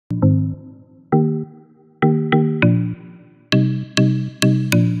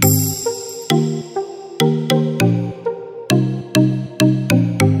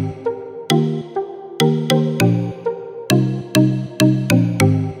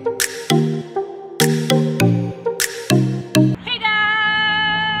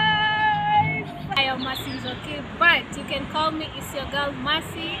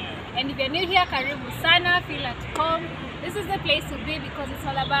home, this is the place to be because it's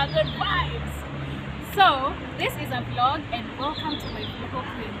all about good vibes. So this is a vlog and welcome to my vlog. Hope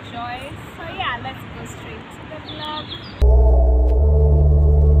you enjoy. So yeah, let's go straight to the vlog.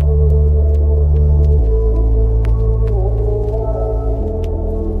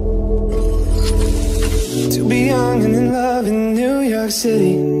 To be young and in love in New York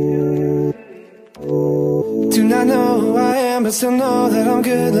City. Do not know who I am, but still know that I'm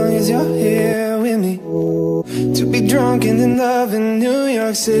good long as you're here with me. To be drunk and in love in New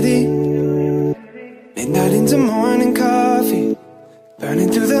York City. Midnight into morning coffee,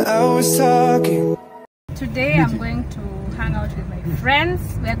 burning through the hours talking. Today I'm going to hang out with my friends.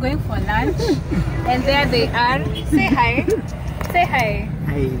 We are going for lunch and there they are. Say hi. Say hi.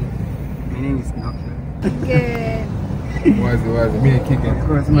 Hi, my name is Lauv. Good. Was me kicking?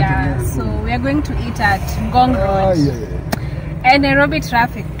 Yeah, so we are going to eat at Ngong Road. And Nairobi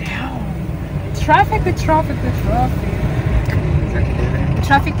traffic. Damn. The traffic is crazy.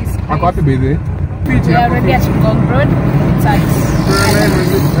 We are already at Ngong Road. It's at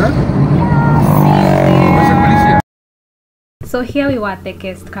So here we were at the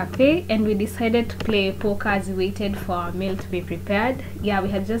guest cafe and we decided to play poker as we waited for our meal to be prepared. Yeah, we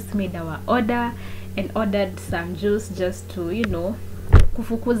had just made our order and ordered some juice just to, you know,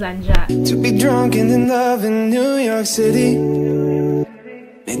 kufukuza njaa. To be drunk and in love in New York City.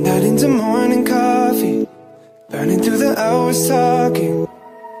 Midnight into morning coffee, burning through the hours talking.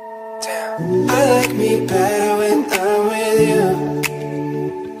 Damn. I like me better when I'm with you.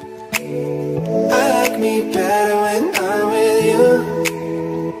 I like me better when I'm with you.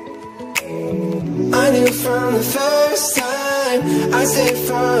 I knew from the first time I stayed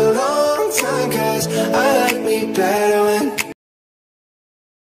for a long time, 'cause I like me better when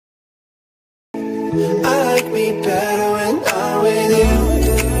I like me better when I'm with you.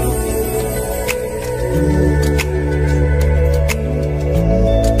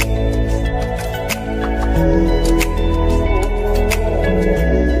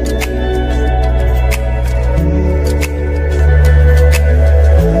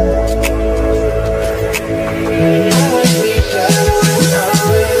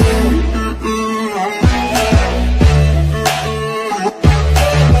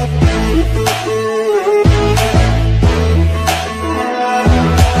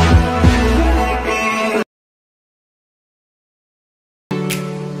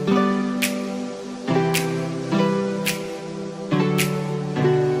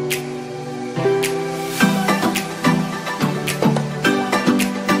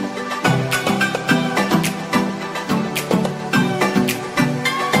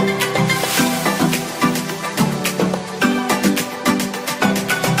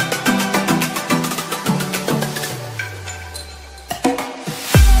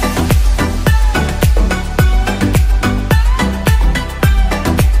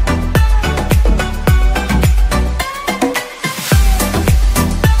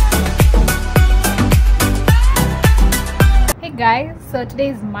 Guys, so today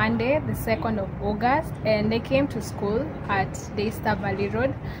is Monday, the 2nd of August, and I came to school at Daystar Valley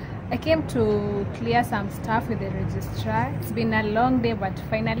Road. I came to clear some stuff with the registrar. It's been a long day, but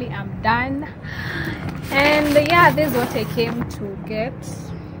finally I'm done. And yeah, this is what I came to get.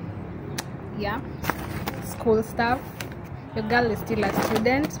 Yeah, school stuff. Your girl is still a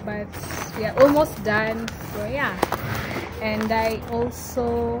student, but we are almost done. So yeah, and I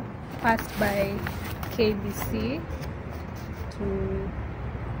also passed by KBC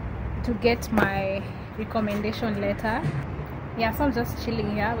to get my recommendation letter. Yeah, so I'm just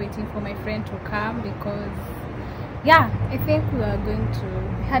chilling here waiting for my friend to come because yeah, I think we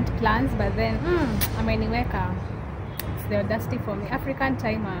had plans, but then ameniweka. It's the audacity for me, African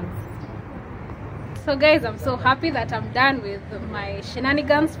timers. So guys, I'm so happy that I'm done with my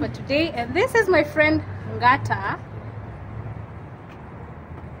shenanigans for today, and this is my friend Ngata.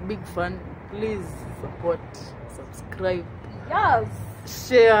 Big fan. Please support, subscribe, Yes,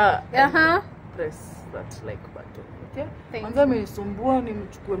 share, press that like button. Okay? Manza amenisumbua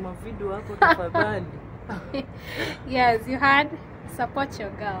nimchukue mavideo hapo tafadhali. Yes, you had support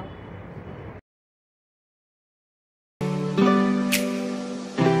your girl.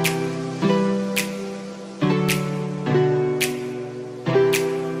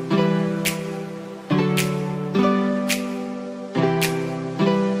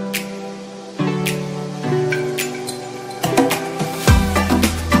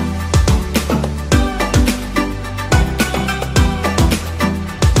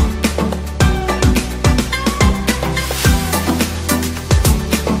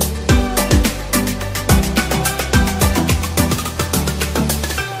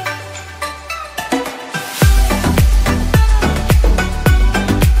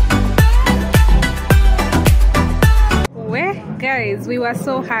 guys, we were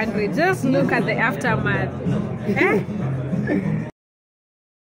so hungry. Just look at the aftermath. Eh?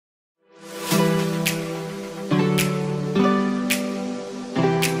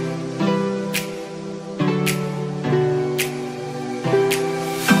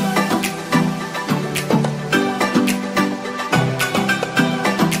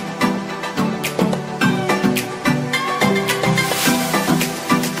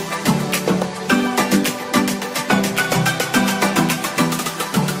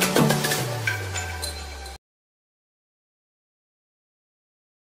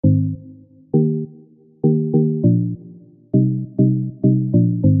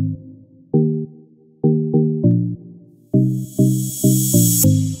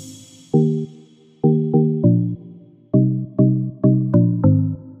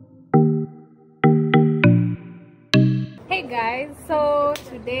 Hey guys, so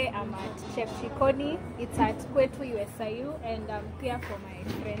today I'm at Chef Chikoni. It's at Kwetu USIU, and I'm here for my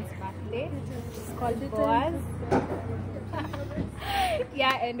friend's birthday. It's called Boaz.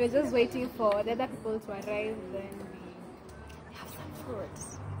 Yeah, and we're just waiting for the other people to arrive, then we have some food.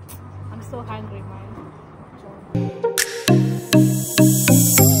 I'm so hungry, man.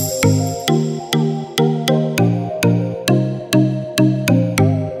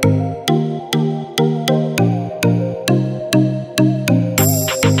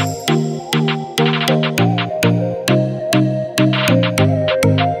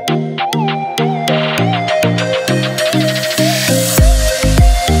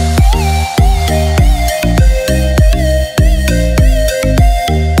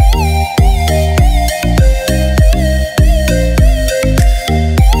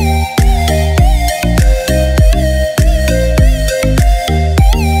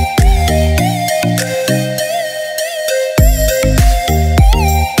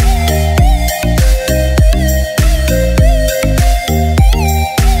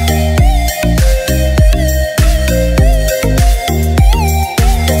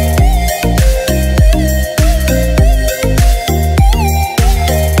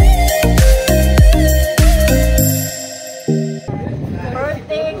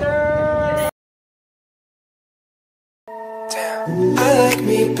 I like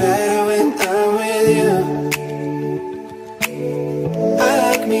me better when I'm with you. I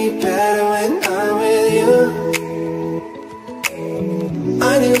like me better when I'm with you. I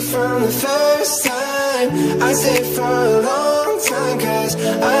knew from the first time I stayed for a long time, 'cause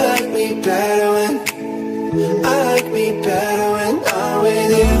I like me better when I'm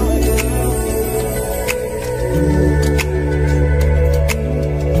with you.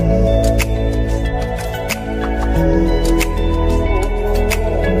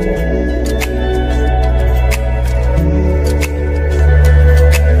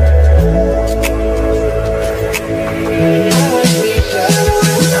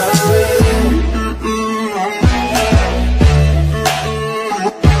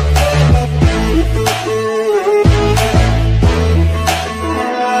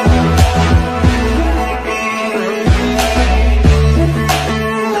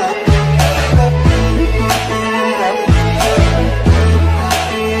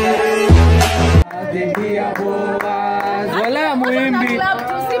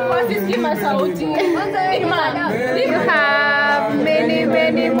 You have many,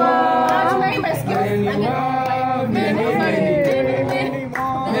 many more.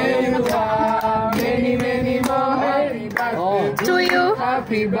 To you.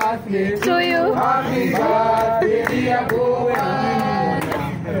 Happy birthday. To you. Happy birthday, dear boy.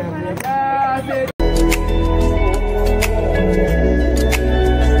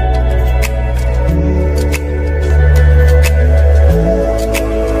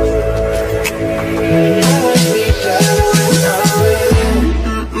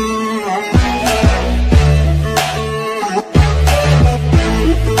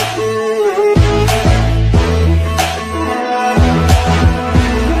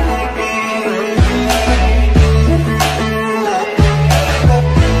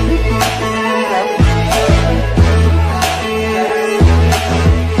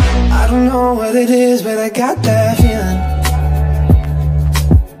 It is, but I got that feeling.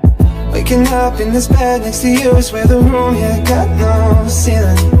 Waking up in this bed next to you, I swear the room, yeah, got no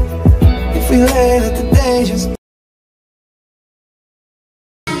ceiling. If we lay, let the day just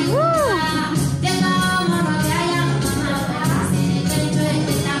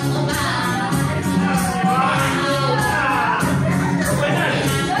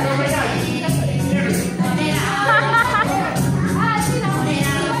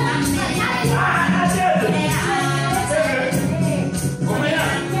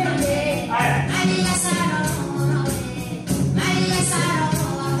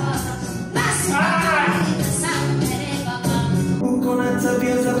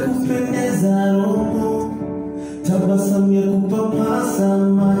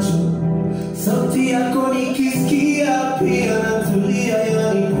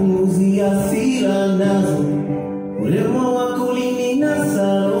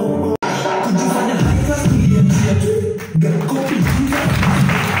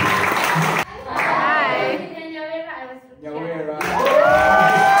Yeah,